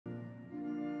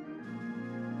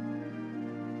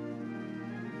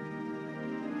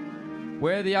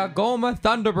where the Algoma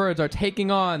Thunderbirds are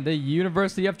taking on the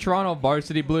University of Toronto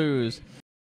Varsity Blues.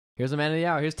 Here's a man of the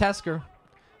hour. Here's Tesker.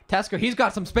 Tesker, he's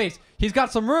got some space. He's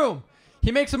got some room.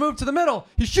 He makes a move to the middle.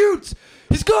 He shoots.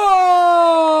 He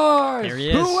scores! There he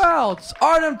is. Who else?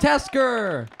 Artem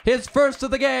Tesker. His first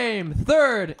of the game.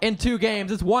 Third in 2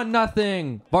 games. It's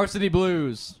 1-0. Varsity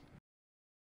Blues.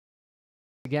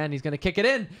 Again, he's going to kick it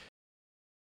in.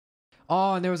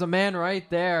 Oh, and there was a man right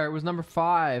there. It was number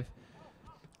 5.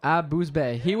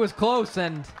 Abuzbe. He was close,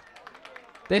 and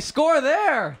they score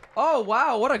there. Oh,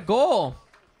 wow. What a goal.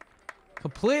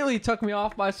 Completely took me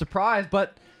off by surprise,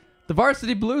 but the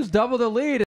Varsity Blues double the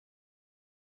lead.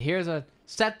 Here's a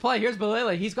set play. Here's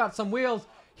Belele. He's got some wheels.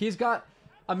 He's got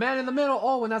a man in the middle.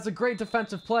 Oh, and that's a great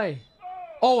defensive play.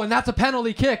 Oh, and that's a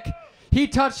penalty kick. He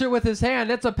touched it with his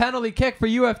hand. It's a penalty kick for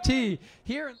UFT.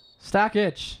 Here,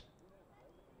 Stakic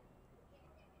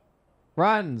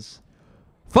runs,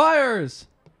 fires,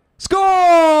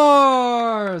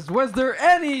 scores! Was there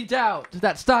any doubt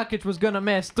that Stakic was going to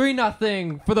miss?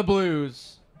 3-0 for the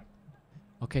Blues.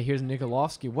 Okay, here's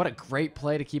Nikolovsky. What a great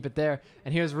play to keep it there.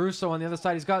 And here's Russo on the other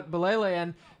side. He's got Belele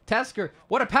and Tesker.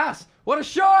 What a pass. What a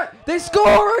shot. They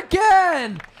score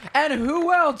again. And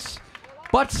who else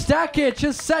but Stakic,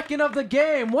 his second of the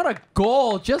game. What a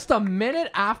goal. Just a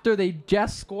minute after they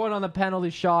just scored on the penalty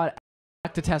shot.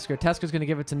 Back to Tesker. Tesker's going to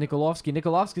give it to Nikolovsky.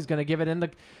 Nikolovsky's going to give it in the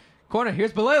corner.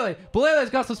 Here's Belele. Belele's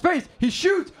got some space. He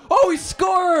shoots. Oh, he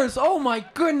scores. Oh, my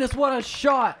goodness. What a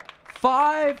shot.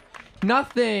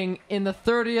 5-0 in the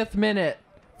 30th minute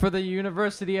for the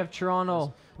University of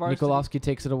Toronto. Nikolovsky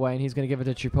takes it away, and he's going to give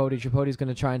it to Tripodi. Tripoti's going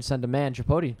to try and send a man.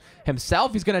 Tripodi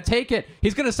himself, he's going to take it.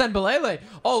 He's going to send Belele.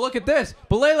 Oh, look at this.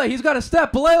 Belele, he's got a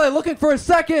step. Belele looking for a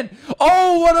second.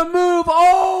 Oh, what a move.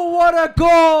 Oh, what a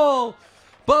goal.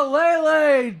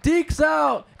 Belele dekes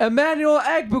out Emmanuel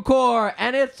Egbukor,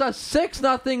 and it's a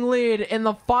 6-0 lead in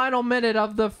the final minute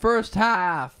of the first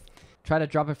half. Try to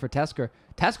drop it for Tesker.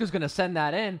 Tesker's going to send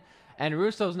that in. And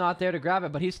Russo's not there to grab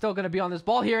it, but he's still going to be on this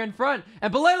ball here in front.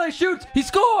 And Belele shoots. He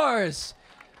scores.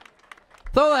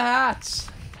 Throw the hats.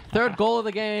 Third goal of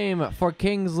the game for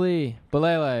Kingsley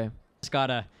Belele. It's got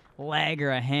a leg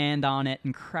or a hand on it.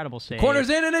 Incredible save.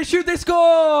 Corners in and they shoot. They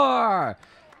score.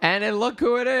 And then look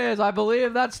who it is. I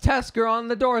believe that's Tesker on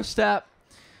the doorstep.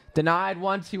 Denied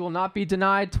once. He will not be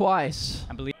denied twice.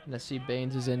 I believe. Let's see,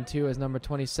 Baines is in too as number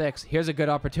 26. Here's a good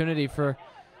opportunity for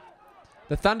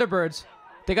the Thunderbirds.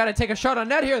 They got to take a shot on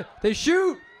net here. They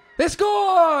shoot. They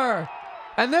score.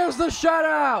 And there's the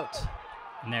shutout.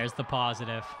 And there's the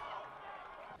positive.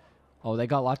 Oh, they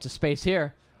got lots of space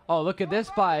here. Oh, look at this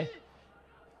by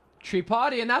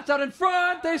Tripodi. And that's out in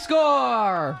front. They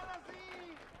score.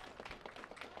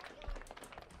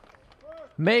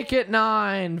 Make it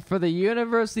 9 for the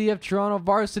University of Toronto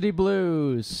Varsity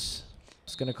Blues.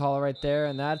 Just going to call it right there.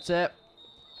 And that's it.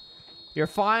 Your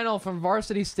final from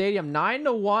Varsity Stadium,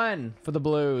 9-1 for the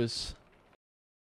Blues.